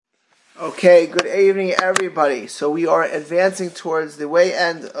Okay, good evening, everybody. So we are advancing towards the way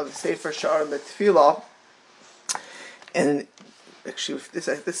end of the Sefer Shearim Tefillah, and actually, this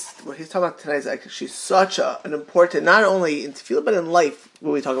what he's talking about tonight is actually such an important, not only in Tefillah but in life.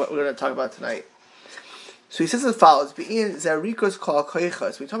 We're going to talk about tonight. So he says as follows: "Bein zarikos kol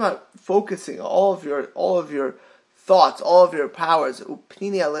koichas." We talk about focusing all of your thoughts, all of your powers,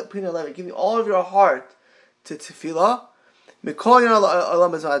 giving all of your heart to Tefillah. And pushing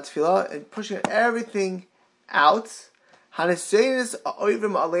everything out. There's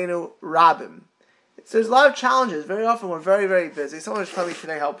a lot of challenges. Very often we're very, very busy. Someone was telling me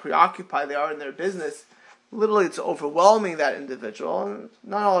today how preoccupied they are in their business. Literally, it's overwhelming that individual. And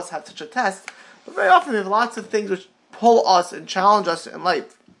not all of us have such a test, but very often we have lots of things which pull us and challenge us in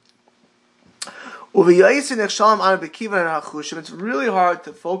life. It's really hard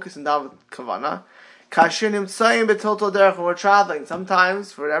to focus and daven kavana. When we're traveling,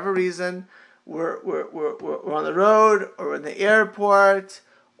 sometimes for whatever reason, we're on the road, or we're in the airport,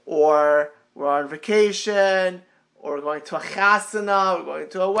 or we're on vacation, or we're going to a chasana, we're going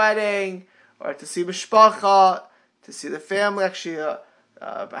to a wedding, or to see mishpacha, to see the family. Actually,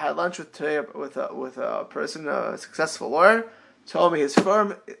 I had lunch with a person, a successful lawyer, told me his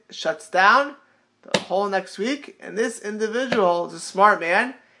firm shuts down the whole next week, and this individual is a smart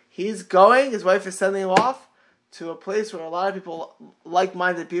man. He's going, his wife is sending him off to a place where a lot of people,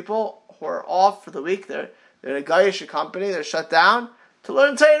 like-minded people, who are off for the week. They're in a Gayish company, they're shut down, to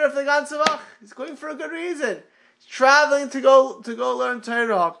learn Torah for the Gan Tzavach. He's going for a good reason. He's traveling to go learn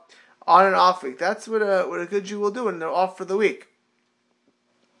Torah on and off week. That's what a good Jew will do when they're off for the week.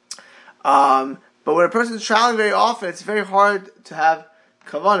 But when a person's traveling very often, it's very hard to have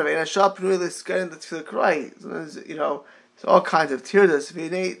kavanah. Sometimes, there's all kinds of tears. I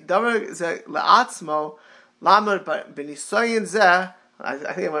think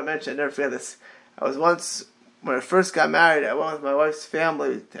I might mention, I never forget this. I was once, when I first got married, I went with my wife's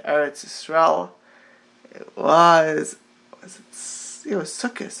family to Eretz Yisrael. It was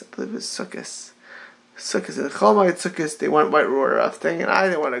Sukkot. I believe it was Sukkot. And the Chomai Sukkot, they went whitewater rafting, and I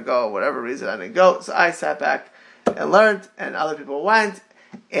didn't want to go. Whatever reason, I didn't go. So I sat back and learned, and other people went,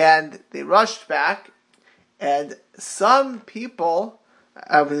 and they rushed back. And some people,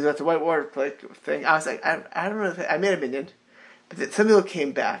 I was at the whitewater thing, I was like, I don't know, I made a minyan, but some people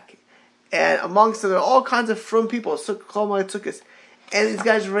came back. And amongst them, there were all kinds of frum people, and these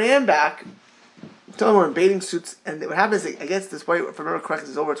guys ran back. Some of them were in bathing suits, and what happens is, I guess this white, if I remember correctly,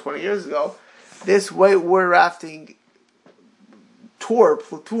 this is over 20 years ago, this whitewater rafting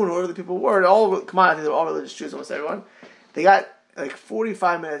platoon, whoever the people were, I think they were all religious Jews, almost everyone. They got like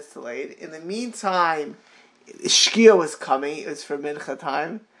 45 minutes delayed. In the meantime, Shkia was coming. It was for Mincha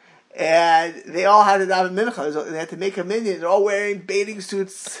time, and they all had to daven Mincha. They had to make a minyan. They're all wearing bathing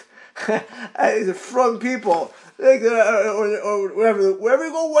suits. These are from people, or whatever. Wherever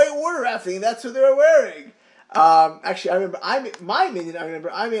you go whitewater rafting, that's what they were wearing. Actually, I remember my minyan. I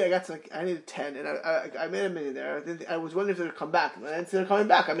got to I needed 10, and I made a minyan there. I was wondering if they would come back, and instead of coming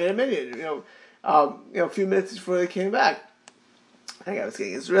back, I made a minyan. A few minutes before they came back. I think I was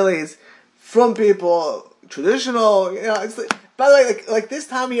getting Israelis from people. Traditional, it's like, by the way, like this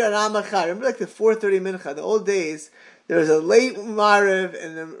time of year in Amachar, remember like the 4:30 mincha, the old days, there was a late Mariv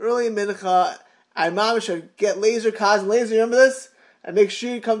and an early mincha. I should get laser cars and laser, remember this? And make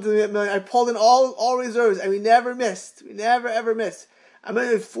sure you come to the million. I pulled in all reserves, and we never missed. We never ever missed. I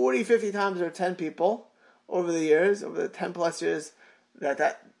mean, 40, 50 times there were 10 people over the years, over the 10 plus years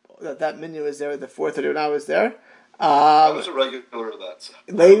that minyan was there, the 4:30 when I was there. I was a regular of that.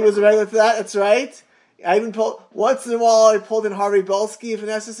 Lady was a regular for that, that's right. I even once in a while I pulled in Harvey Belsky if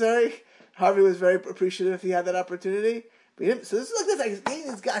necessary. Harvey was very appreciative if he had that opportunity. But so this is like this,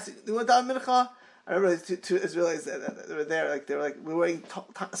 these guys, they went down Mincha. I remember these two Israelis that were there, we were wearing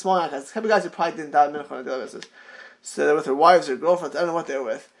small knockouts. A couple guys who probably didn't down Mincha on a daily basis. So they're with their wives or girlfriends, I don't know what they were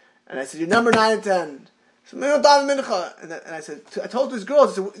with. And I said, you're number 9 and 10. So we went down Mincha. And I said, I told these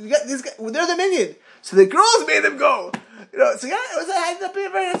girls, I said, these guys, they're the minyan. So the girls made them go. So yeah, it ended up being a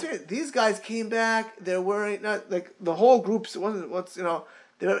very nice experience. These guys came back. They're wearing the whole groups. It wasn't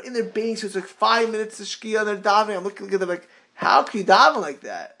they were in their bathing suits. Like 5 minutes to shkia. They're davening. I'm looking at them like, how can you daven like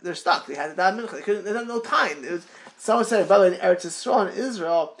that? They're stuck. They had to daven mincha. They had no time. Someone said, by the way, in Eretz Yisrael in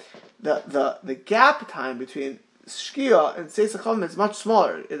Israel, the gap time between shkia and Seis HaChavim is much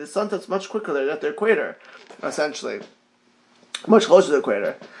smaller. The sun sets much quicker. They're at the equator, essentially. Much closer to the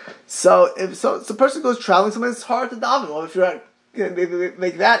equator. So if the person goes traveling somewhere, it's hard to daven. Well, if you're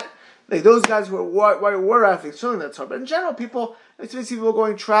like that, like those guys who are war rafting, certainly that's hard. But in general, people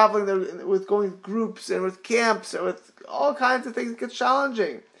going traveling, they're going groups and with camps and with all kinds of things. It gets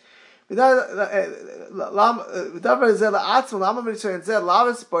challenging.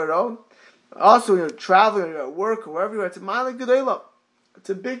 Also, when you're traveling, or you're at work, or wherever you're, it's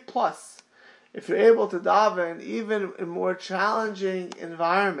a big plus. If you're able to daven, even in more challenging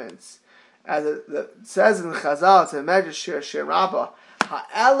environments, as it says in Chazal, it's a Medrash Shir Rabbah,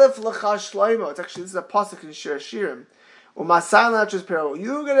 Ha'elef l'cha shloimo. It's actually, this is a pasuk in Shir Shearim. U'masai l'nachos peril.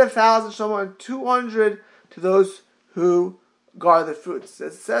 You get 1,000 shlomo and 200 to those who guard the fruits.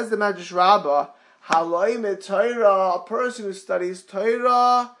 It says the Medrash Rabbah, Ha'loim Torah, a person who studies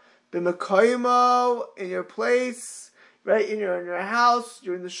Torah, b'mekoimo, in your place, right, in your house,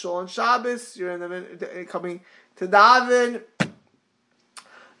 you're in the shul on Shabbos, you're coming to daven.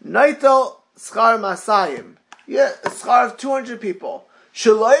 Naitel schar masayim. Yeah, a schar of 200 people.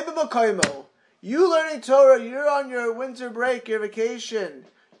 Shaloi b'makoimo. You learning Torah, you're on your winter break, your vacation.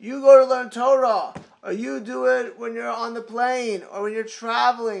 You go to learn Torah. Or you do it when you're on the plane, or when you're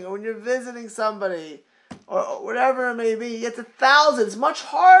traveling, or when you're visiting somebody, or whatever it may be. It's 1,000. It's much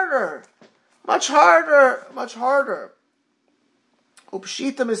harder. Much harder.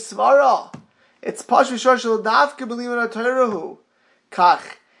 Upshita misvara. It's pash v'shor shel davke b'limun ha'Torahu. Kach.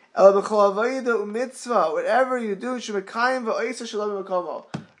 El b'chol avoda u'mitzvah. Whatever you do, shemekayim v'oisa shaloi b'makomo.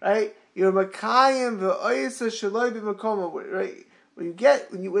 Right? You're mekayim v'oisa shaloi b'makomo. Right? When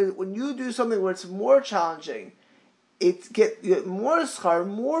you do something where it's more challenging, you get more schar,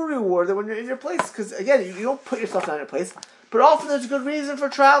 more reward than when you're in your place. Because again, you don't put yourself down in your place. But often there's a good reason for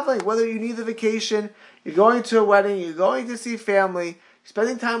traveling. Whether you need the vacation, you're going to a wedding, you're going to see family,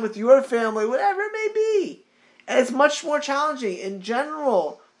 spending time with your family, whatever it may be. And it's much more challenging. In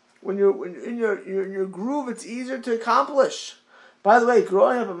general, when you're in your groove, it's easier to accomplish. By the way,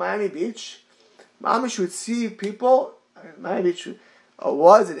 growing up in Miami Beach, Mamish would see people. Miami Beach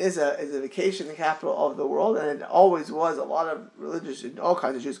was and is a vacation capital of the world, and it always was. A lot of religious and all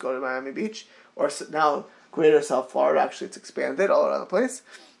kinds of Jews go to Miami Beach, or now Greater South Florida. Actually, it's expanded all around the place.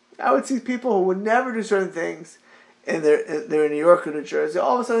 I would see people who would never do certain things, and they're in New York or New Jersey.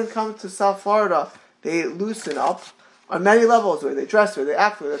 All of a sudden, come to South Florida, they loosen up on many levels. Where they dress, where they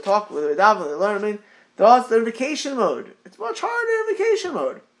act, where they talk, where they daven, where they learn. I mean, they're in vacation mode. It's much harder in vacation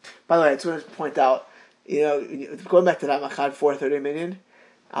mode. By the way, I just want to point out. Going back to that Machad 430 minion,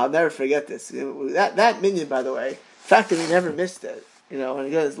 I'll never forget this. That minion, by the way, the fact that he never missed it. And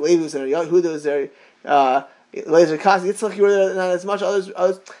again, it's Levi was there, Yehuda was there, Laser Kasi. It's like you were there, not as much. Others.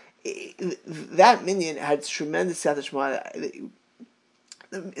 That minion had tremendous Siyata Shema.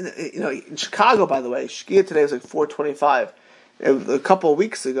 In Chicago, by the way, Shkia today was like 425. A couple of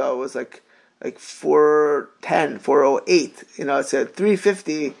weeks ago, it was like 410, 408. It's at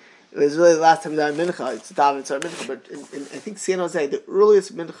 350. It was really the last time we did Mincha. It's Daven Tzar Mincha, but I think San Jose, the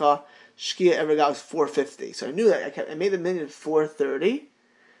earliest Mincha Shkia ever got was 450. So I knew that. I made the minyan at 430.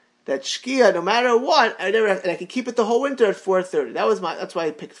 That Shkia, no matter what, and I could keep it the whole winter at 430. That's why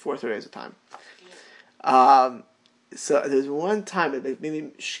I picked 430 as a time. So there was one time,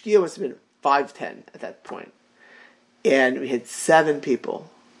 maybe Shkia must have been 5:10 at that point, and we had 7 people.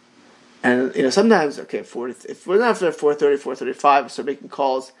 And sometimes, if we're not after 4:30, 4:35, we start making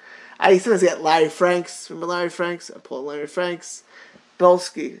calls. I sometimes get Larry Franks. Remember Larry Franks? I pull Larry Franks,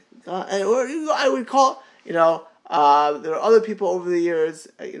 Belsky, or I would call. There are other people over the years.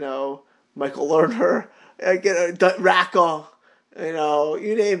 Michael Lerner, Racco.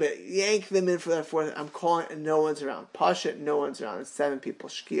 You name it. Yank them in for that 4th. I'm calling, and no one's around. Push it, no one's around. It's 7 people.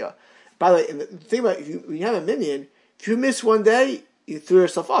 Shkia. By the way, and the thing about when you have a minion, if you miss one day, you threw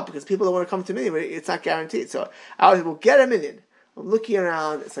yourself up because people don't want to come to minion, but it's not guaranteed. So I was like, get a minion. I'm looking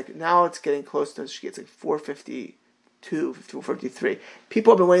around. It's like now it's getting close to Shkia. It's like 452, 453.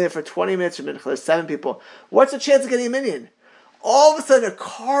 People have been waiting there for 20 minutes or minutes. There's 7 people. What's the chance of getting a minion? All of a sudden, a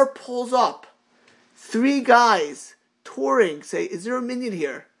car pulls up. 3 guys touring say, "Is there a minion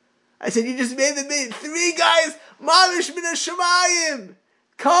here?" I said, "You just made the minion." 3 guys, Mamish min Shemayim.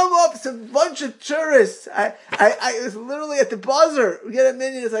 Come up, it's a bunch of tourists. I was literally at the buzzer. We get a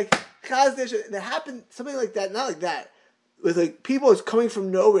minion. It's like Chazdesh. And it happened something like that, not like that. With like people was coming from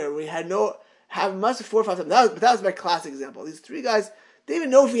nowhere. We had must have 4 or 5 times. But that was my classic example. These 3 guys, they didn't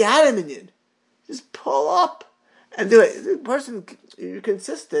even know if we had a minion. Just pull up and do it. The person, you're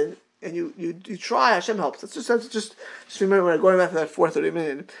consistent and you try. Hashem helps. Just remember when I going back to that 430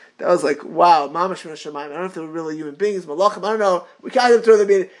 minion. That was like wow, Mamash min Shemayim. I don't know if they were really human beings, Malachim. I don't know. We can't even throw the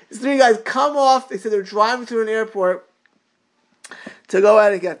minion. These 3 guys come off. They said they're driving through an airport to go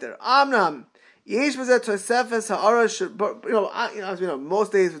out and get there. Amnam. Most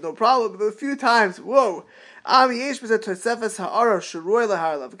days with no problem, but a few times, whoa. It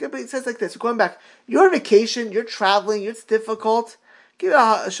says like this, you're going back, you're on vacation, you're traveling, it's difficult, We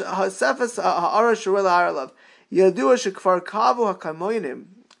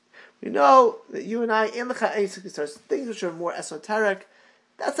know that you and I, things which are more esoteric,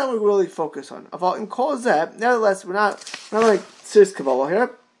 that's not what we really focus on. Nevertheless, we're not like serious Kabbalah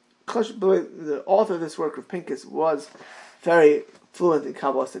here. The author of this work of Pincus was very fluent in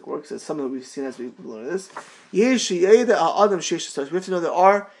Kabbalistic works, as some of we've seen as we learn this. We have to know there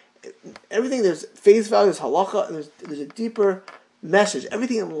are everything. There's face value, there's halacha, and there's a deeper message.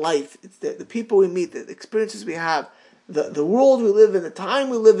 Everything in life, it's the people we meet, the experiences we have, the world we live in, the time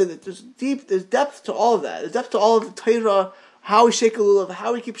we live in. There's depth to all of that. There's depth to all of the Torah, how we shake a lulav,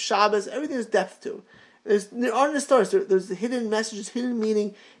 how we keep Shabbos. Everything is depth to. There aren't the stars. There's the hidden messages, hidden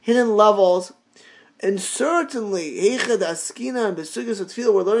meaning, hidden levels. And certainly, Heichad Askina and Besugas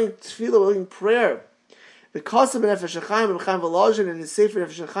Tefillah, we're learning Tefillah, we're learning prayer. Because of Nefesh HaChaim, Reb Chaim Volozhin, and his Sefer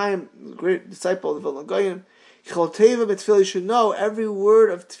Nefesh HaChaim, the great disciple of the Vilna Gaon, Chol Teva B'Tefillah, you should know every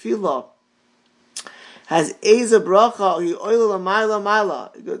word of Tefillah has Eza Bracha, Oila Maila Maila.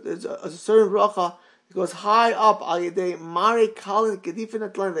 There's a certain bracha that goes high up, Al Yedei Mari Kalin Kedifin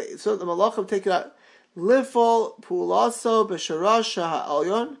Atlan. So the Malachim take it out. Lifol Pulaso B'Sharash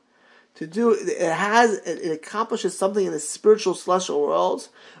HaElyon. To do it accomplishes something in the spiritual celestial worlds.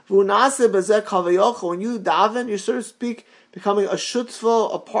 When you daven, you're, so to speak, becoming a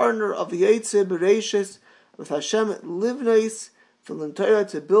shutzvah, a partner of the Yitzhak Bereshis with Hashem, livnais for Torah,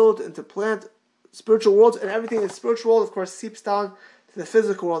 to build and to plant spiritual worlds, and everything in the spiritual world, of course, seeps down to the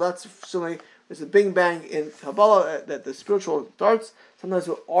physical world. That's certainly there's a bing bang in Kabbalah that the spiritual world starts. Sometimes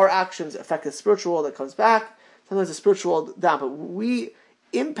our actions affect the spiritual world that comes back. Sometimes the spiritual world down, but we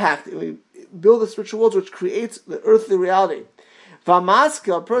we build the spiritual world which creates the earthly reality.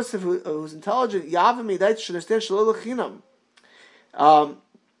 Vamaska, a person who's intelligent, Yavim Yidait should understand Shalol Lechinam.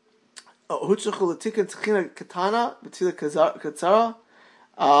 Hutzuchul Letikin Tzchina Katana, B'tzila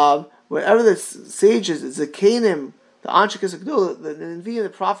Katzara. Wherever the sages, the Zakenim, the Anshikas Agdul, the Nevi and the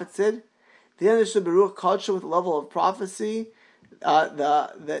prophet said, they understood Baruch Kadsha with the level of prophecy.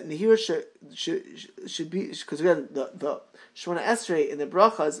 The Nehira should be, because again, the Shemona Esrei in the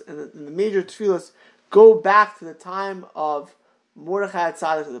brachas and the major tefillas go back to the time of Mordechai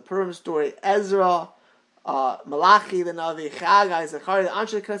Tzaddik, to the Purim story, Ezra, Malachi, the Navi, Chagai, Zechariah, the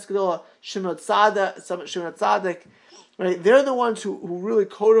Anshe Knesset Gedolah, Shimon Tzaddik. Right? They're the ones who really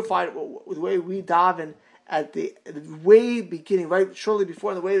codified the way we daven at the way beginning, right? Shortly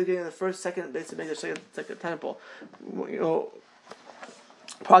before, in the way beginning of the first, second, basically, second temple.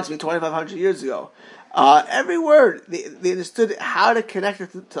 Approximately 2,500 years ago. Every word, they understood how to connect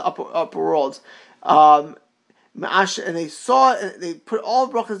it to upper worlds. And they saw, and they put all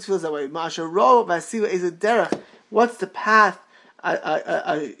brachas and tefillas that way. What's the path?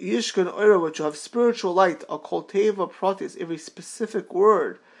 Yishkan Oira, which will have spiritual light, a kol teva pratis, every specific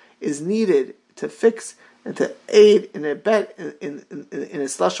word is needed to fix and to aid in a bet in a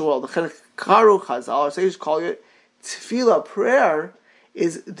celestial world. The Karu Chazal, our sages call it tefillah, prayer,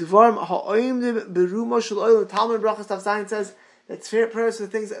 is Dvarim Ha'oimdim Berumo Shel Oil. The Talmud Brachas Tav Zayin says that prayers are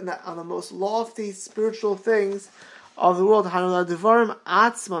the things on the most lofty spiritual things of the world. Dvarim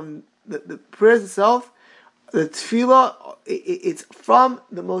Atzmam, the prayers itself, the tefillah, it's from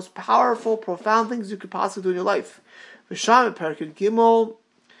the most powerful, profound things you could possibly do in your life. V'sham Perkid Gimel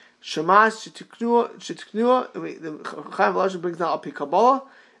Shamash Shetiknua. The Chaim Volozhin brings down Api Kabbalah,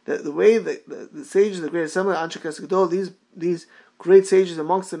 the way the sages of the Great Assembly, Anshe Knesset Gedolah, these great sages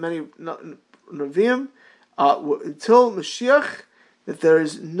amongst the many Nevi'im, until Mashiach, that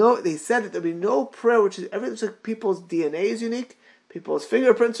they said that there will be no prayer which is everything. Like people's DNA is unique, people's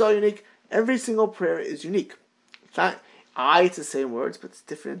fingerprints are unique, every single prayer is unique. It's not it's the same words, but it's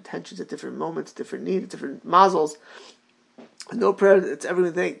different intentions at different moments, different needs, different mazzles. No prayer, it's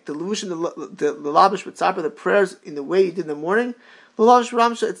everything. The Levushim, the Labish B'tzapah, the prayers in the way you did in the morning, the Labish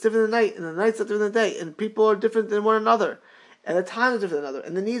Ramsha, it's different in the night, and the night's different in the day, and people are different than one another. And the time is different than another,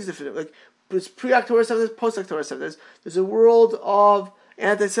 and the needs are different. Like there's pre-October 7th, there's post-October 7th. There's a world of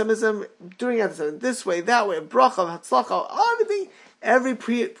anti-Semitism during anti-Semitism, this way, that way, bracha, hatzlacha, everything. Every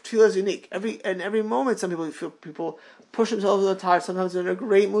pre-tefillah is unique. Every moment, some people push themselves over the tire. Sometimes they're in a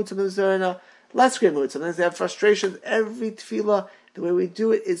great mood, sometimes they're in a less great mood. Sometimes they have frustrations. Every tefillah, the way we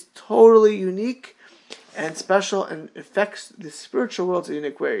do it, is totally unique and special, and affects the spiritual world in a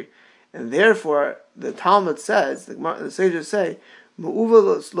unique way. And therefore, the Talmud says, the sages say,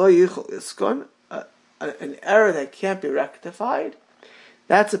 an error that can't be rectified,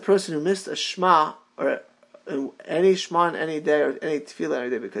 that's a person who missed a Shema, or any Shema on any day, or any Tefillah on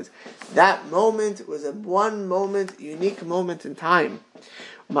any day, because that moment was a one moment, unique moment in time.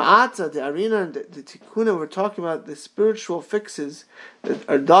 Ma'ata, the arena, and the tikkuna, we're talking about the spiritual fixes that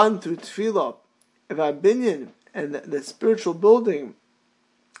are done through tefillah, binyan, and the spiritual building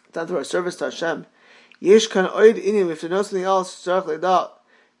done through our service to Hashem. Yesh kan oid inim, if they know something else,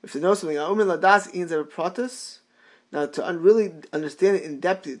 if they know something, now to really understand it in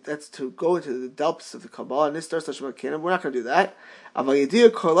depth, that's to go into the depths of the Kabbalah, and this starts Hashem Kingdom. We're not going to do that.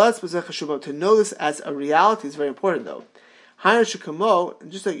 To know this as a reality is very important, though. And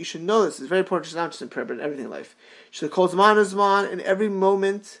just like you should know this, it's very important, not just in prayer, but in everything in life. In every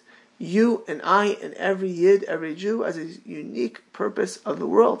moment, you and I and every Yid, every Jew, has a unique purpose of the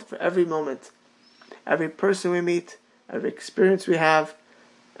world for every moment. Every person we meet, every experience we have,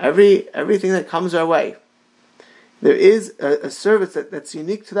 everything that comes our way. There is a service that's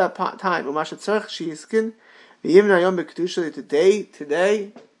unique to that time.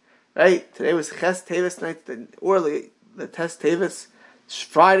 Today, right? Today was Ches Tevis night, or the Tes Tevis.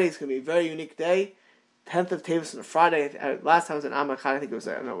 Friday is going to be a very unique day. 10th of Tevis on a Friday. Last time I was in Amachad, I think it was,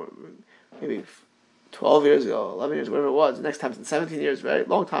 I don't know, maybe 12 years ago, 11 years, whatever it was. The next time it's in 17 years, very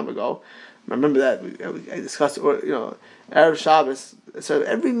long time ago. I remember that I discussed, Erev Shabbos. So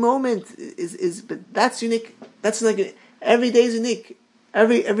every moment is, but that's unique. That's like every day is unique.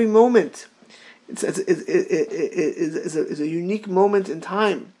 Every moment is a unique moment in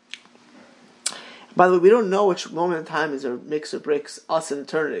time. By the way, we don't know which moment in time is or makes or breaks us in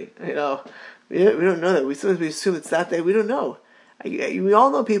eternity. We don't know that. We sometimes assume it's that day. We don't know. We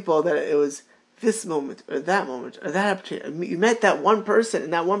all know people that it was this moment or that opportunity. You met that one person,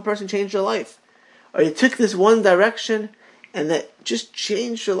 and that one person changed your life, or you took this one direction, and that just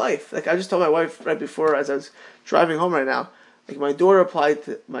changed your life. Like I just told my wife right before, as I was driving home right now, like my daughter applied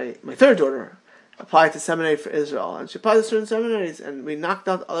to my third daughter applied to seminary for Israel, and she applied to certain seminaries, and we knocked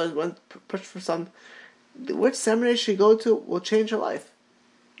out others, pushed for some. Which seminary she go to will change her life.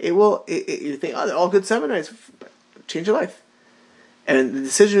 It will. You think, they're all good seminaries, change your life. And the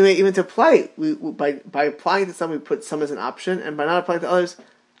decision we made, even to apply, by applying to some, we put some as an option, and by not applying to others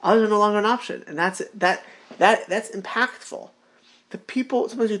are no longer an option, and that's impactful. The people,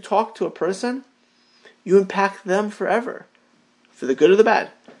 sometimes you talk to a person, you impact them forever, for the good or the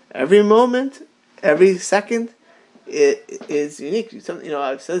bad. Every moment, every second, it is unique.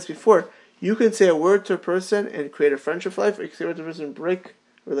 I've said this before. You can say a word to a person and create a friendship for life, or you can say a word to a person and break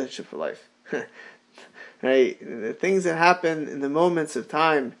a relationship for life. Right? The things that happen in the moments of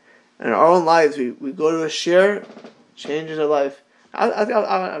time in our own lives, we go to a share, changes our life.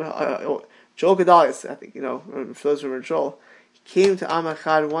 Joel Gedalis, I think, for those who remember Joel, he came to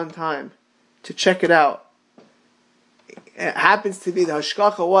Amachad one time to check it out. It happens to be the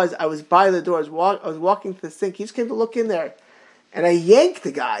hashkacha was, I was by the door, I was walking to the sink, he just came to look in there, and I yanked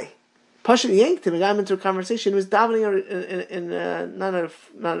the guy. Pasha yanked him and got him into a conversation. He was davening in not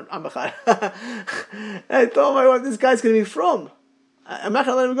Amachad. I told my wife, this guy's going to be from. I'm not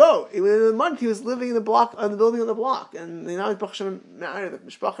going to let him go. Within a month, he was living in the building on the block. And now he's married with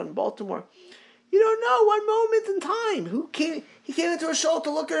Mishpacha in Baltimore. You don't know, one moment in time. He came into a show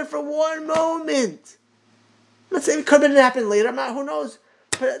to look at it for one moment. I'm not saying it could have happen later. Who knows?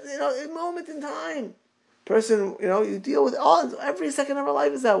 But, a moment in time. Person, you deal with every second of our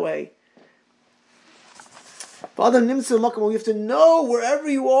life is that way. Father Nimsa Makam, you have to know wherever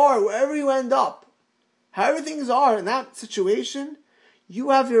you are, wherever you end up, however things are in that situation, you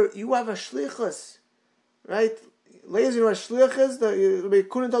have a shlichus, right? Ladies, you know what shlichus? The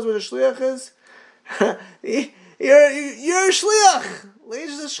Kunin tells what a shlichus is. You're a shliach.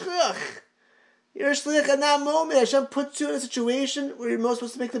 Ladies, is a shliach. You're a shliach in that moment. Hashem puts you in a situation where you're most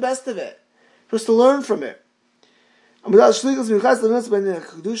supposed to make the best of it. You're supposed to learn from it. And without shlichus,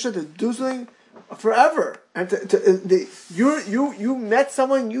 to do something forever, and you met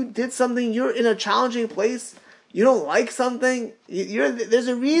someone, you did something, you're in a challenging place, you don't like something, there's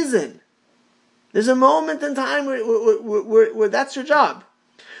a reason, there's a moment in time where that's your job.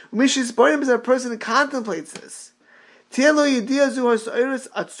 Mishis Borim is a person who contemplates this.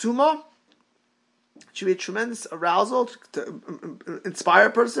 Should be a tremendous arousal to inspire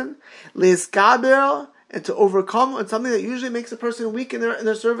a person, and to overcome on something that usually makes a person weak in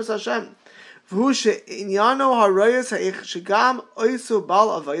their service to Hashem. When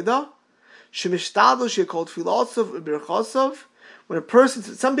a person,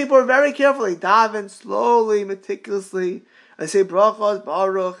 some people are very careful, they daven slowly, meticulously, and say brachas,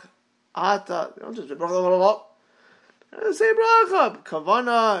 baruch, ata, they don't just say bracha, they say bracha,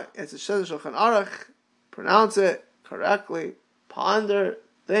 kavana, it's a Shulchan Aruch, pronounce it correctly, ponder,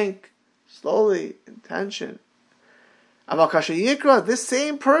 think, slowly, intention. Avakasha Yikra, this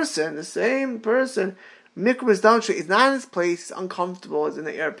same person, Mikra is down. He's not in his place. He's uncomfortable. He's in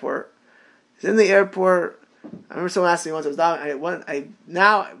the airport. I remember someone asked me once. I was down. I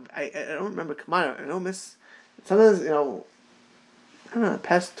don't remember. Come on, I don't miss. Sometimes I don't know. The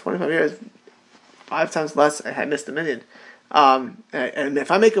past 25 years, 5 times less. I had missed a million. And if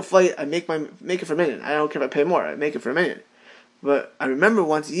I make a flight, I make it for a million. I don't care if I pay more. I make it for a million. But I remember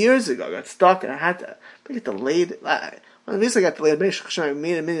once years ago, I got stuck and I had to get delayed. At least I got delayed. I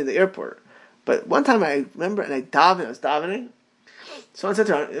made a million at the airport. But one time I remember and I was davening. Someone said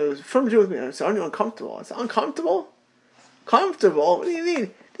to her, it was from Jew with me, I said, aren't you uncomfortable? I said, uncomfortable? Comfortable? What do you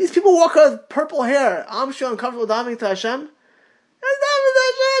mean? These people walk around with purple hair. I'm sure uncomfortable davening to Hashem.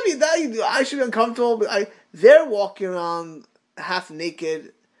 I should be uncomfortable, but they're walking around half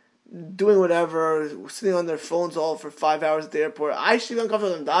naked, doing whatever, sitting on their phones all for 5 hours at the airport. I should be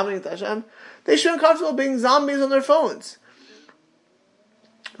uncomfortable with them davening to Hashem. They should be uncomfortable being zombies on their phones.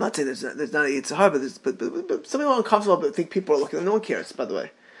 I'm not saying there's not a Yitzhar, but some people are uncomfortable but think people are looking at them. No one cares, by the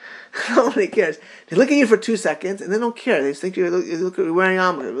way. Nobody cares. They look at you for 2 seconds and they don't care. They just think you're wearing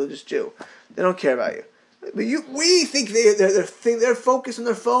armor, a religious Jew. They don't care about you. But we think they're focused on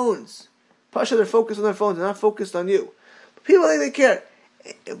their phones. Pasha, they're focused on their phones. They're not focused on you. But people think they care.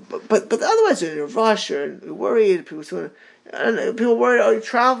 But otherwise, you're in a rush. You're worried. People worried. Are you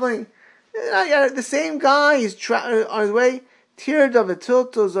traveling? The same guy is on his way. He loses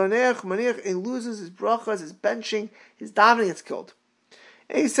his brachas, his benching, his davening gets killed.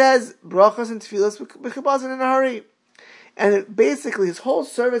 And he says brachas and tefillas in a hurry. And basically his whole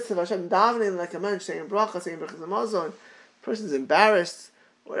service of Hashem, davening like a man, saying brachas, saying brachas amazon, person's embarrassed,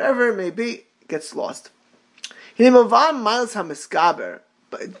 whatever it may be, gets lost. But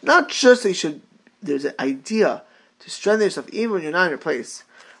not just that there's an idea to strengthen yourself even when you're not in your place.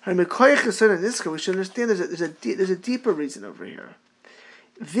 We should understand there's a deeper reason over here.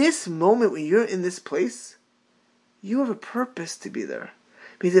 This moment when you're in this place, you have a purpose to be there.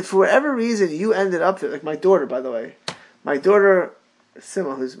 Because if for whatever reason you ended up there, like my daughter, by the way, my daughter,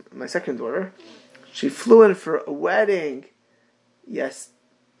 Sima, who's my second daughter, she flew in for a wedding, yes,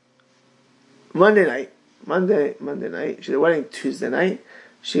 Monday night. She had a wedding Tuesday night.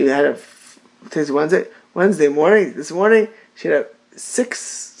 She had today's Wednesday morning. This morning, she had a 6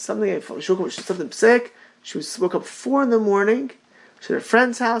 something. She woke up with something sick. She woke up 4 a.m. She had a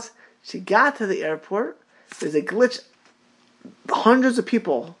friend's house. She got to the airport. There's a glitch. Hundreds of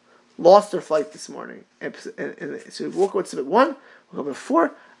people lost their flight this morning. And so we woke up at 1, woke up at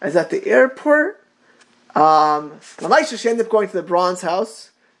 4. I was at the airport. She ended up going to the Bronze House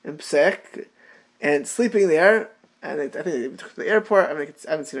in Pesach and sleeping there. And I think they took her to the airport. I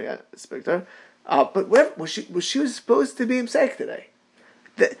haven't seen her yet. Speak to her. But she was supposed to be in Pesach today.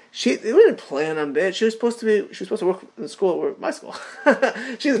 We didn't plan on it. She was supposed to work in school or my school.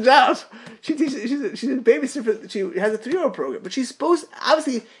 She has a job. She's a babysitter. She has a 3-year-old program. But she's supposed,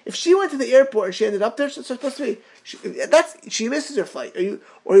 obviously, if she went to the airport and she ended up there, she's supposed to be. She misses her flight.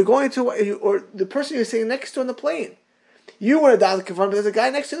 Or the person you're sitting next to on the plane. You want to dial the confirm, but there's a guy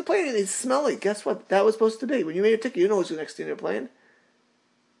next to the plane and he's smelly. Guess what? That was supposed to be. When you made your ticket, you know who's next to you in your plane.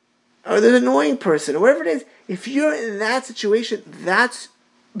 Or there's an annoying person, or whatever it is. If you're in that situation, that's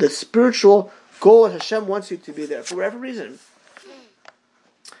the spiritual goal that Hashem wants you to be there for whatever reason.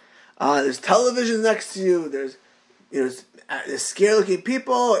 There's television next to you. There's scary-looking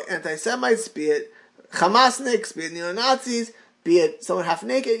people, anti-Semites, be it Hamasniks, be it neo-Nazis, be it someone half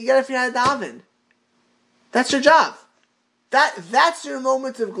naked. You gotta figure out how to daven. That's your job. That's your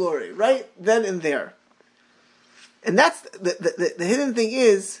moment of glory, right then and there. And that's the hidden thing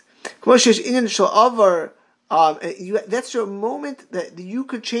is. That's your moment that you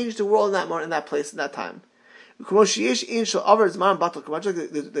could change the world in that moment, in that place, in that time. The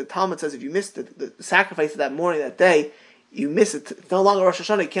Talmud says if you miss the sacrifice of that morning, that day, you miss it. It's no longer Rosh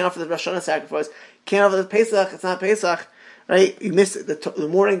Hashanah. You can't offer the Rosh Hashanah sacrifice. You can't offer the Pesach. It's not Pesach, right? You miss the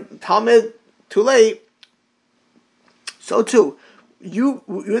morning Talmud. Too late. So too, you're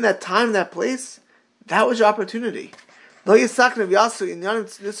in that time, in that place. That was your opportunity. Not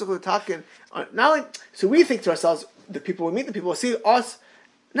only, so we think to ourselves, the people we meet, the people we see us.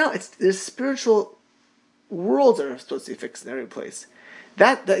 No, there's spiritual worlds that are supposed to be fixed in every place.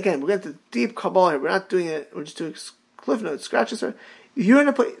 That again, we're going to deep Kabbalah here. We're not doing it. We're just doing cliff notes, scratches. You're in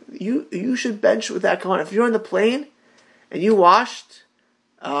a place. You should bench with that Kabbalah. If you're on the plane and you washed,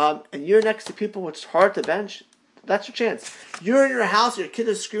 and you're next to people which is hard to bench, that's your chance. You're in your house. Your kids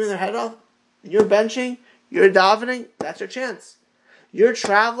are screaming their head off. And you're benching. You're davening, that's your chance. You're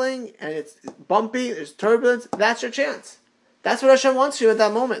traveling, and it's bumpy, there's turbulence, that's your chance. That's what Hashem wants you at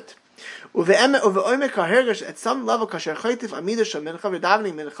that moment. At some level, you're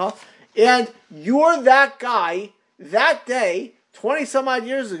davening mincha, And you're that guy that day, 20 some odd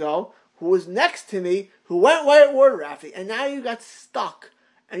years ago, who was next to me, who went white water rafting, and now you got stuck.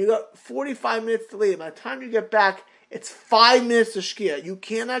 And you got 45 minutes to leave. By the time you get back, it's 5 minutes to Shkia. You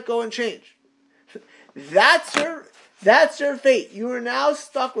cannot go and change. That's your fate. You are now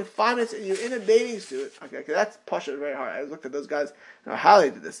stuck with 5 minutes and you're in a bathing suit. Okay, that's pushing very hard. I looked at those guys, I don't know how they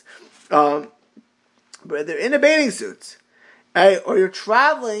did this. But they're in a bathing suit. Right? Or you're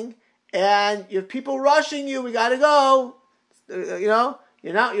traveling and you have people rushing you, we gotta go.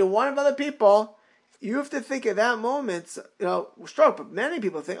 You're one of other people. You have to think at that moment, stroke. But many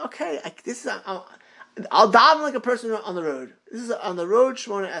people think, okay, I'll daven like a person on the road. This is on the road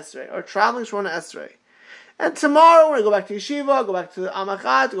Shmona Esrei, or traveling Shmona Esrei. And tomorrow when I go back to yeshiva, go back to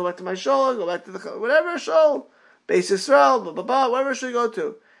Amachat, go back to my shul, go back to whatever shul, Beis Yisrael, blah blah blah, whatever shul you go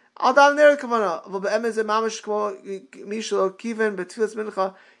to, I'll daven there. Kavana.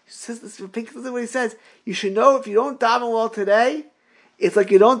 He says this. Think of what he says. You should know if you don't daven well today, it's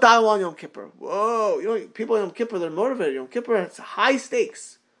like you don't daven well on Yom Kippur. Whoa, people on Yom Kippur, they're motivated. Yom Kippur, it's high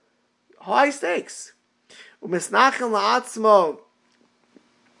stakes. High stakes. U'misnachem la'atzmo.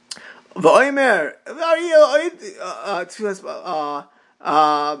 V'oimer.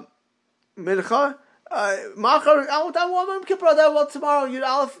 Mincha. Machar. I won't daven well on Yom Kippur. I'll daven well tomorrow. Yud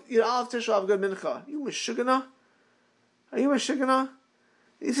Aleph Tisha have good mincha. You meshugana? Are you meshugana?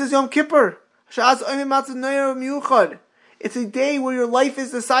 This is Yom Kippur. Sha'as oimer matzah noyer miyuchad. It's a day where your life is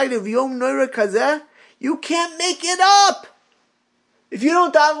decided. Yom Noira Kazeh, you can't make it up. If you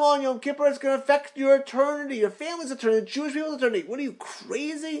don't daven well on Yom Kippur, it's going to affect your eternity, your family's eternity, Jewish people's eternity. What are you,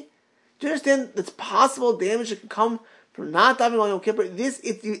 crazy? Do you understand that's possible damage that can come from not davening on Yom Kippur?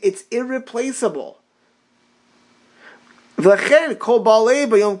 It's irreplaceable. V'lechen kol balei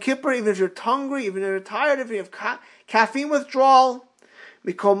b'Yom Kippur, even if you're hungry, even if you're tired, if you have caffeine withdrawal,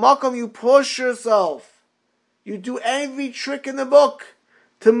 mikol makom, you push yourself. You do every trick in the book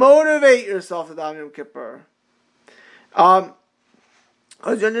to motivate yourself to daven Yom Kippur.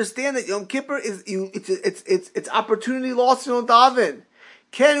 As you understand that Yom Kippur it's opportunity lost in daven.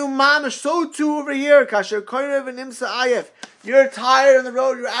 Kenu mamash, so too over here. Kasher korev and nimsa ayef. You're tired on the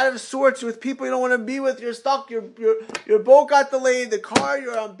road. You're out of sorts with people you don't want to be with. You're stuck. Your boat got delayed. The car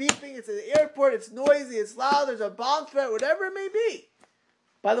you're on beeping. It's at the airport. It's noisy. It's loud. There's a bomb threat. Whatever it may be.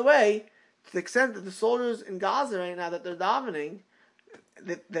 By the way, to the extent that the soldiers in Gaza right now that they're davening,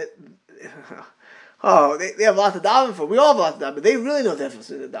 they have a lot to daven for. We all have a lot to daven, but they really know what they're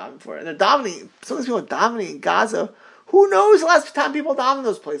davening for. And they're davening. Some of these people are davening in Gaza. Who knows the last time people daven in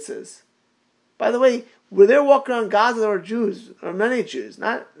those places? By the way, where they're walking around Gaza, there are Jews, or many Jews.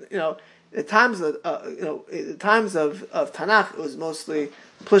 Not the times of Tanakh, it was mostly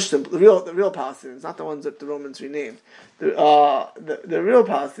Plishtim, the real Palestinians, not the ones that the Romans renamed. The real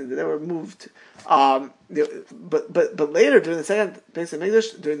Palestinians, they were moved. But later, during the second base of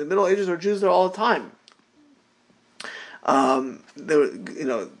English, during the Middle Ages, there were Jews there all the time. There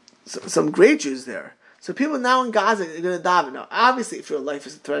were some great Jews there. So people now in Gaza are going to daven. Now, obviously, if your life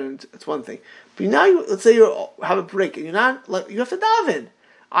is threatened, it's one thing. But now, let's say you have a break and you have to daven.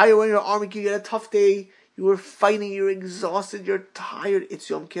 When you're army, you get a tough day. You were fighting. You're exhausted. You're tired. It's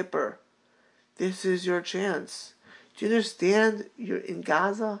Yom Kippur. This is your chance. Do you understand? You're in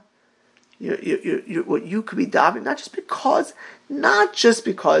Gaza. You're what you could be davening, not just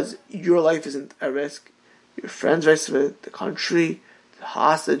because your life isn't at risk. Your friends, the country, the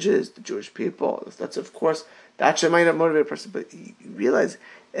hostages, the Jewish people. That's of course that might not motivate a person, but you realize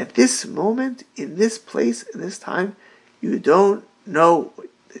at this moment, in this place, in this time, you don't know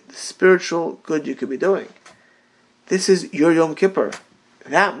the spiritual good you could be doing. This is your Yom Kippur.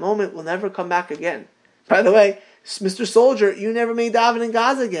 That moment will never come back again. By the way, Mr. Soldier, you never may daven in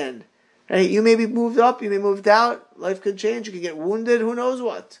Gaza again. Right? You may be moved up, you may be moved out. Life could change. You could get wounded. Who knows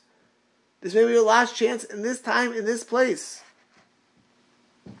what? This may be your last chance in this time, in this place.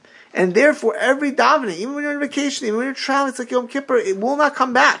 And therefore, every davening, even when you're on vacation, even when you're traveling, it's like Yom Kippur, it will not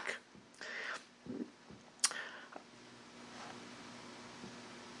come back.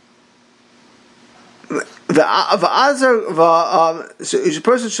 So each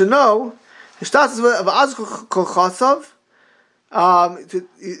person should know. You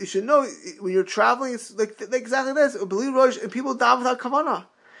should know when you're traveling. It's like exactly this. And people daven without kavanah.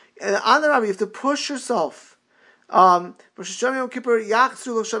 And on the Rabbi, you have to push yourself. And by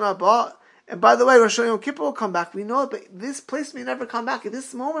the way, Rosh Hashanah Yom Kippur will come back. We know it, but this place may never come back.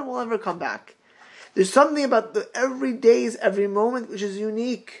 This moment will never come back. There's something about the every days, every moment, which is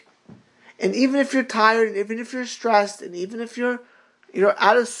unique. And even if you're tired, and even if you're stressed, and even if you're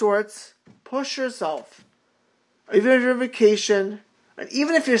out of sorts, push yourself. Even if you're on vacation, And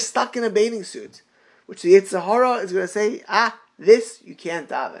even if you're stuck in a bathing suit, which the Yetzer Hara is going to say, this you can't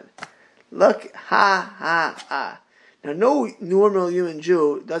daven. Look, Now, no normal human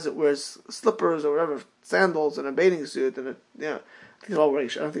Jew doesn't wear slippers or whatever, sandals and a bathing suit, and I think they're all wearing.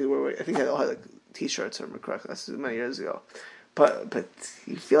 I don't think they were. I think they all had like t-shirts, if I remember correctly. That's many years ago. But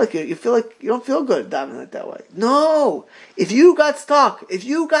you feel like you don't feel good davening like that way. No, if you got stuck, if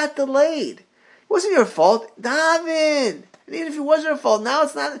you got delayed, it wasn't your fault. Daven, and even if it was your fault, now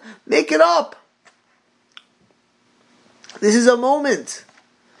it's not. Make it up. This is a moment.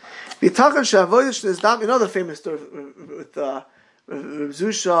 You know the famous story with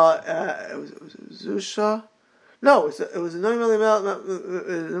Zusha. Zusha. No, it was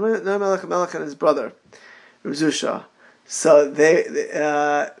Noam Melech and his brother, Zusha. So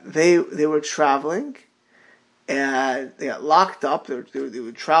they were traveling, and they got locked up. They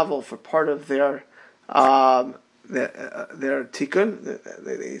would travel for part of their tikkun.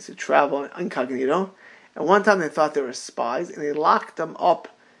 They used to travel incognito. And one time they thought they were spies, and they locked them up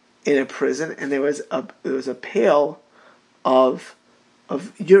in a prison. And there was a pail of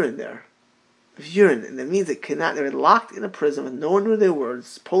urine there, and that means they were locked in a prison with no one knew they were.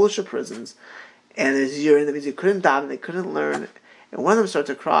 It's Polish prisons. And there's urine. That means they couldn't daven, they couldn't learn. And one of them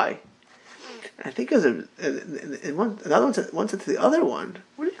started to cry. And I think another one said to the other one,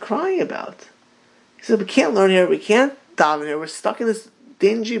 "What are you crying about?" He said, "We can't learn here. We can't daven here. We're stuck in this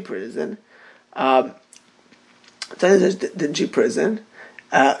dingy prison. Dingy prison.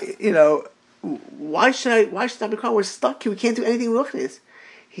 Why should I be crying? We're stuck here. We can't do anything with this."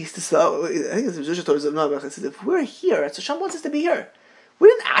 He used to say, I think it's Zusha told us, he said, "If we're here, so Hashem wants us to be here. We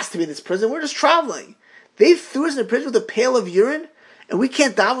didn't ask to be in this prison. We're just traveling. They threw us in a prison with a pail of urine, and we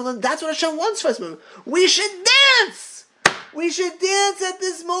can't daven with them. That's what Hashem wants for us. We should dance. We should dance at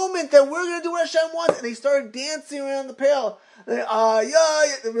this moment that we're going to do what Hashem wants." And they started dancing around the pail. They're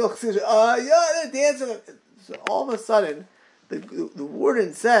dancing. So all of a sudden, the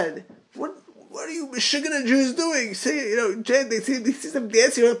warden said, "What are you Michigan Jews doing?" They see them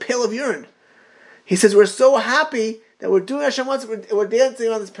dancing around a pail of urine. He says, "We're so happy that we're doing Hashem wants, we're dancing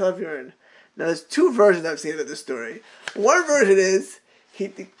on this pail of urine." Now, there's two versions I've seen of this story. One version is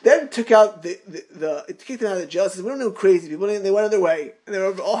he then took out kicked them out of the jail. Says, "We don't know crazy people." And they went on their way, and they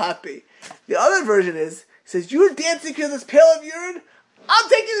were all happy. The other version is he says, "You're dancing because of this pail of urine. I'm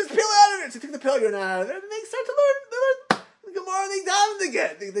taking this pail out of it." So they took the pail of urine out of there, and they start to learn the Gemara. And they davened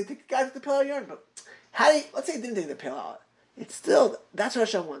again. They take the guys with the pail of urine. But let's say they didn't take the pail out. It's still that's what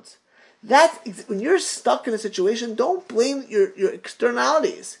Hashem wants. When you're stuck in a situation, don't blame your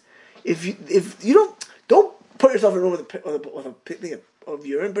externalities. If you don't put yourself in a room with a thing of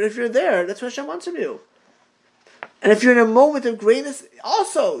urine, but if you're there, that's what Hashem wants from you. And if you're in a moment of greatness,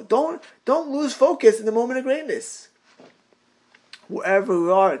 also don't lose focus in the moment of greatness. Wherever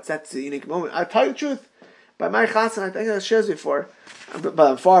we are, that's a unique moment. I'll tell you the truth. By my chassan, I think I shared this before, but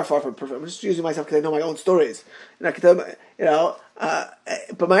I'm far from perfect. I'm just using myself because I know my own stories, and I can tell but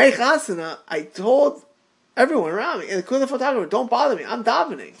my chasana, I told everyone around me, including the photographer, "Don't bother me. I'm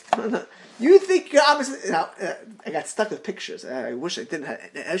davening." You think you're opposite? I got stuck with pictures. I wish I didn't.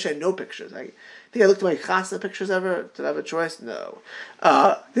 I wish I had no pictures. I think I looked at my chasana pictures ever. Did I have a choice? No.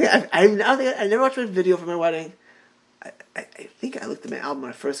 I never watched my video for my wedding. I think I looked at my album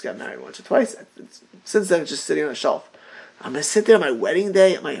when I first got married once or twice. Since then, it's just sitting on a shelf. I'm going to sit there on my wedding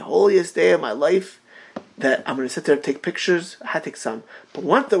day, my holiest day of my life, that I'm going to sit there and take pictures. I had to take some. But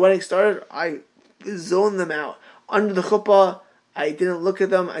once the wedding started, I zoned them out. Under the chuppah, I didn't look at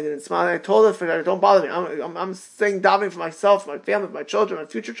them. I didn't smile. I told her, "Don't bother me. I'm saying davening for myself, my family, my children, my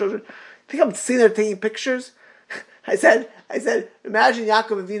future children." I think I'm sitting there taking pictures. I said, imagine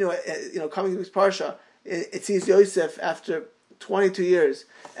Yaakov Avinu, coming to his parsha. It sees Yosef after 22 years,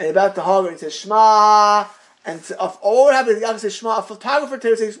 and about to hug her, and he says, "Shema," and what happens? Yaakov says, "Shema." A photographer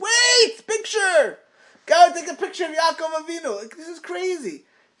says, "Wait, picture! Gotta take a picture of Yaakov Avinu." This is crazy.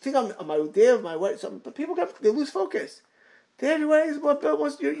 I think on my day of my wedding, but people they lose focus. Day of your wedding is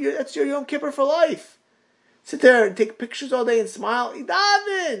that's your Yom Kippur for life. Sit there and take pictures all day and smile.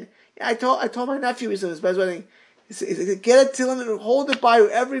 Daven. I told my nephew recently, his best wedding. He said, "Get a Tehillim and hold it by you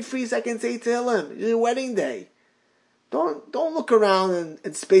every free second. Say Tehillim. It's your wedding day. Don't look around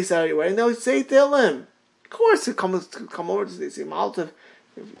and space out of your wedding. No, say Tehillim. Of course, come over to say Mazel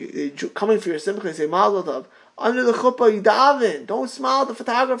Tov. Coming for your simcha, say Mazel Tov. Under the chuppah, you daven. Don't smile at the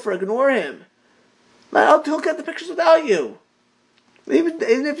photographer. Ignore him. He'll get the pictures without you. Even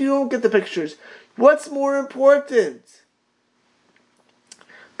if you don't get the pictures, what's more important?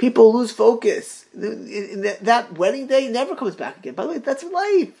 People lose focus. That wedding day never comes back again. By the way, that's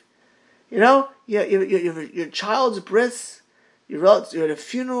life. Your child's bris, you're at a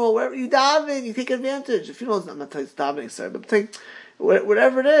funeral, wherever you daven, you take advantage. The funeral is not, I'm not telling you davening, sorry, but I'm saying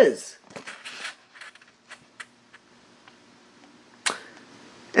whatever it is.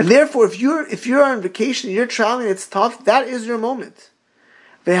 And therefore, if you're on vacation, you're traveling, it's tough. That is your moment.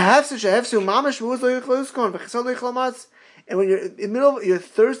 And when you're in the middle of you're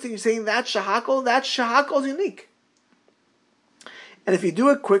thirsty, you're saying that shahakol is unique. And if you do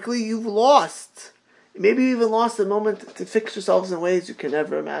it quickly, you've lost. Maybe you even lost the moment to fix yourselves in ways you can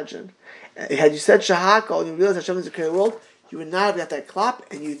never imagine. Had you said shahakol and you realized Hashem is the creator of the world, you would not have got that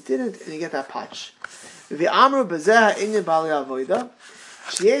clap, and you didn't, and you get that patch. The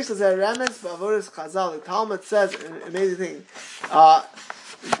Talmud says an amazing thing.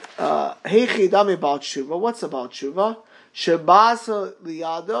 Heichi dami bal tshuva. What's about tshuva? Shabas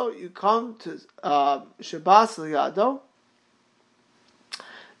liyado. You come to Shabas liyado.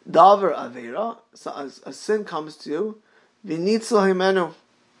 Davar avera. So a sin comes to you. V'nitzal himenu.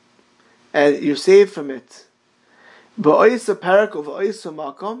 And you're saved from it. Ba'oisa perak of ba'oisa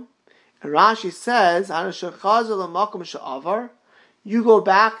makom. And Rashi says, you go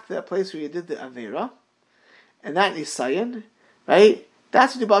back to that place where you did the Avera, and that Nisayan, right?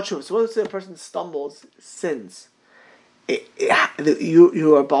 That's what you're about Tshuva. So let's say a person stumbles, sins.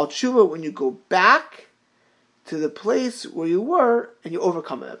 You are about Tshuva when you go back to the place where you were and you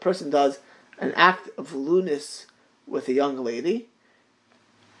overcome it. A person does an act of lewdness with a young lady.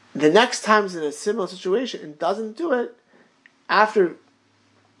 The next time is in a similar situation and doesn't do it after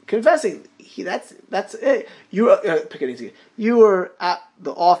confessing, that's it. You were at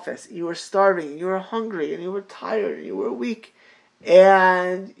the office. You were starving. You were hungry, and you were tired, and you were weak,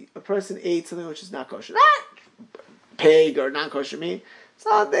 and a person ate something which is not kosher, not pig or non kosher meat.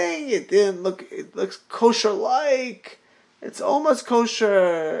 Something it didn't look. It looks kosher-like. It's almost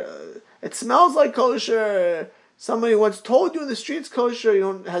kosher. It smells like kosher. Somebody once told you in the streets kosher.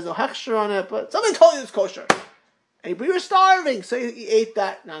 Has no hechsher on it, but somebody told you it's kosher. But you were starving, so you ate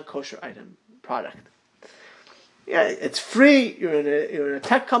that non-kosher item, product. Yeah, it's free. You're in a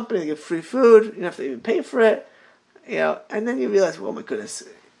tech company. You get free food. You don't have to even pay for it. And then you realize, oh my goodness,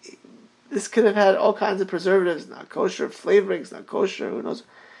 this could have had all kinds of preservatives, not kosher, flavorings, not kosher. Who knows?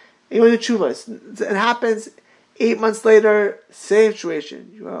 And you want to tshuva. It happens 8 months later. Same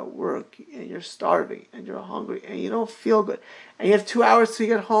situation. You're at work and you're starving and you're hungry and you don't feel good, and you have 2 hours till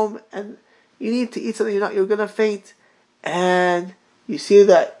you get home and you need to eat something, you're going to faint, and you see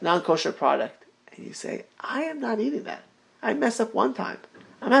that non-kosher product, and you say, I am not eating that. I messed up one time.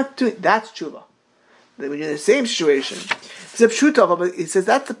 I'm not doing that's tshuva. Then when you're in the same situation, it's a pshuta, but he says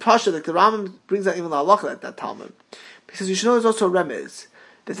that's the pasha, like the Rambam brings out even the halacha that Talmud. He says you should know there's also a remez,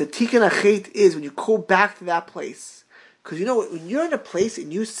 that the tikkun achet is when you go back to that place. Because when you're in a place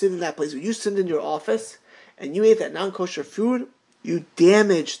and you sit in that place, when you sit in your office, and you ate that non-kosher food, you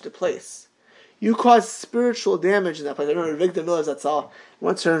damaged the place. You cause spiritual damage in that place. I remember Victor Miller's Zatzal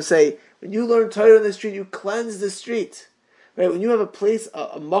once heard him say, when you learn Torah in the street, you cleanse the street. Right? When you have a place,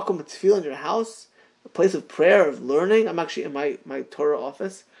 a makom tefillah in your house, a place of prayer, of learning. I'm actually in my Torah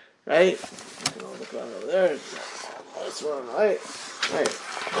office, right? Look around over there. That's one, right?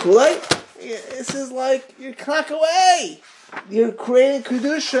 This is like you're knock away. You're creating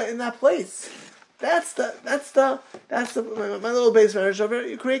kedusha in that place. That's my little base manager over here.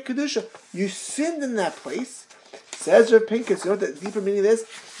 You create kedusha. You sinned in that place. Says Rav Pincus. You know what the deeper meaning of this?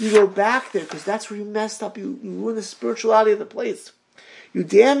 You go back there because that's where you messed up. You ruined the spirituality of the place. You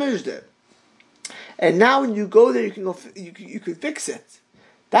damaged it. And now when you go there, you can go. You can fix it.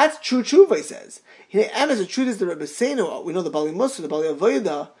 That's true tshuva. He says. The truth is the Rebbe Seinu. We know the Bali Musa, the Bali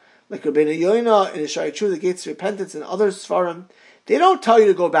Avoda, like Rabbeinu Yoina in the Shari True, the Gates of Repentance, and other Sfarim. They don't tell you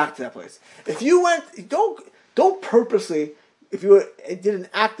to go back to that place. If you went, don't purposely. If you did an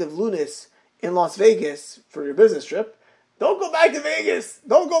act of lewdness in Las Vegas for your business trip, don't go back to Vegas.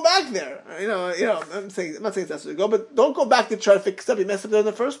 Don't go back there. I'm not saying it's necessary to go, but don't go back to try to fix up. You messed up there in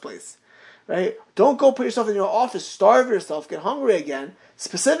the first place, right? Don't go put yourself in your office, starve yourself, get hungry again,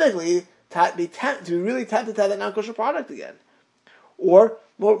 specifically to be really tempted to have that non-kosher product again, or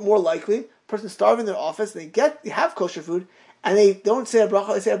more likely, a person starving in their office, they have kosher food. And they don't say a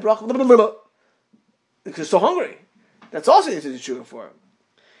bracha, they say a bracha, blah, blah, blah, blah, because they're so hungry. That's also you need to do tshuva for him.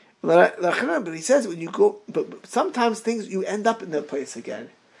 But he says, when you go, but sometimes you end up in the place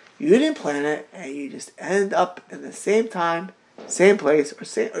again. You didn't plan it, and you just end up in the same time, same place,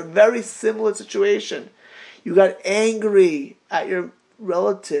 or very similar situation. You got angry at your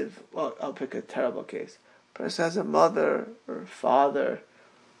relative. Well, I'll pick a terrible case. A person has a mother, or a father,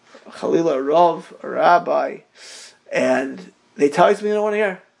 a Chalila, a Rav, a rabbi, and they tell you something you don't want to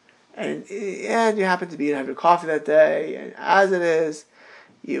hear. and you happened to be and have your coffee that day, and as it is,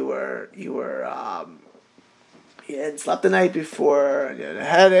 you had slept the night before, and you had a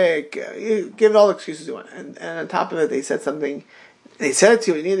headache. You give it all the excuses you want, and on top of it, they said something. They said it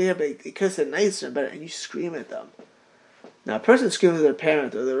to you, you need to hear, but they could have said nicer and better, and you scream at them. Now, a person screams at their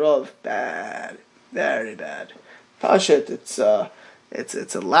parent or their Rav, bad, very bad. Pashut,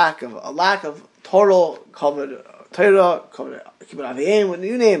 it's a lack of total kavod Torah, kavod kibbud avim, when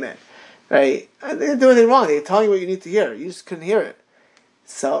you name it, right? And they didn't do anything wrong. They're telling you what you need to hear. You just couldn't hear it.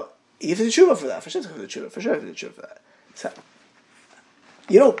 So you have to do tshuva for that. For sure, you have to do tshuva for that. So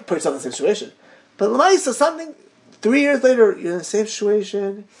you don't put yourself in the same situation. But Lamaisa, something 3 years later, you're in the same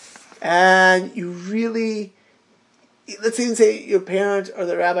situation, and you really, let's even say your parent or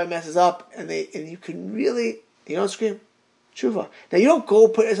the rabbi messes up, and you can really, you don't scream, tshuva. Now you don't go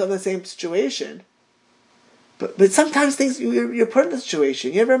put yourself in the same situation, but sometimes things you're put in the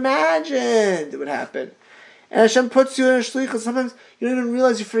situation. You never imagined it would happen, and Hashem puts you in a shlichus. Sometimes you don't even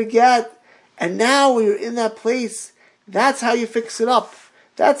realize, you forget, and now when you're in that place, that's how you fix it up.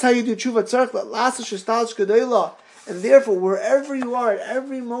 That's how you do tshuva tzarich la'asa shestalos gedolah. And therefore, wherever you are, at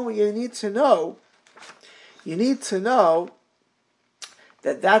every moment, you need to know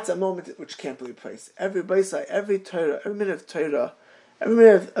that that's a moment which can't be replaced. Every baisai, every Torah, every minute of Torah, every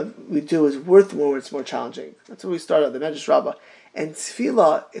minute we do is worth more when it's more challenging. That's what we started, the Medrash Rabbah. And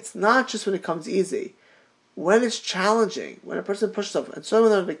tefillah, it's not just when it comes easy. When it's challenging, when a person pushes up, and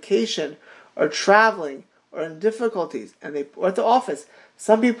someone on vacation, or traveling, or in difficulties, or at the office.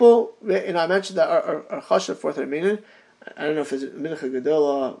 Some people, I mentioned that our chashav for the minyan. I don't know if it's Mincha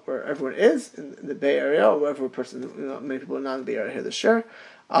Gedola where everyone is in the Bay Area, or wherever a person, many people are not in the Bay Area here this year.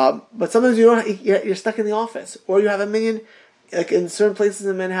 But sometimes you're stuck in the office, or you have a minyan, like in certain places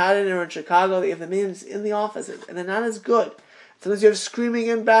in Manhattan or in Chicago, they have the minyans in the office, and they're not as good. Sometimes you're screaming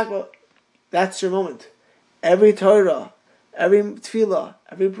in back. Well, that's your moment. Every Torah, every tefillah,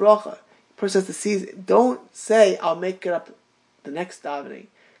 every bracha, the person has to seize it. Don't say, I'll make it up the next davening,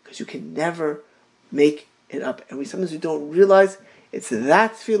 because you can never make it up. And sometimes we don't realize it's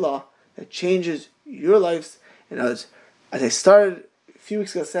that tefillah that changes your lives. And as I started a few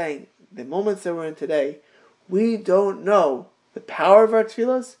weeks ago saying, the moments that we're in today, we don't know the power of our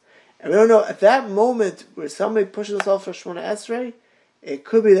tefillahs, and we don't know at that moment where somebody pushes themselves for Shemona Esrei, it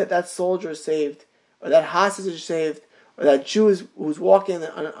could be that soldier is saved, or that hostage is saved, or that Jew who's walking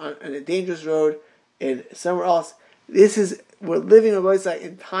on a dangerous road in somewhere else. We're living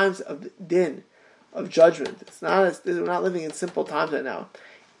in times of din, of judgment. We're not living in simple times right now.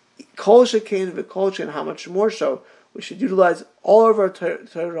 Kol shekein v'kol shekein, how much more so we should utilize all of our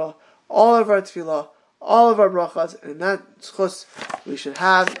Torah, all of our tefillah, all of our brachas, and in that schus we should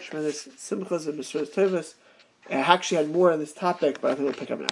have tremendous simchas and b'suras tovas. I actually had more on this topic, but I think we'll pick up now.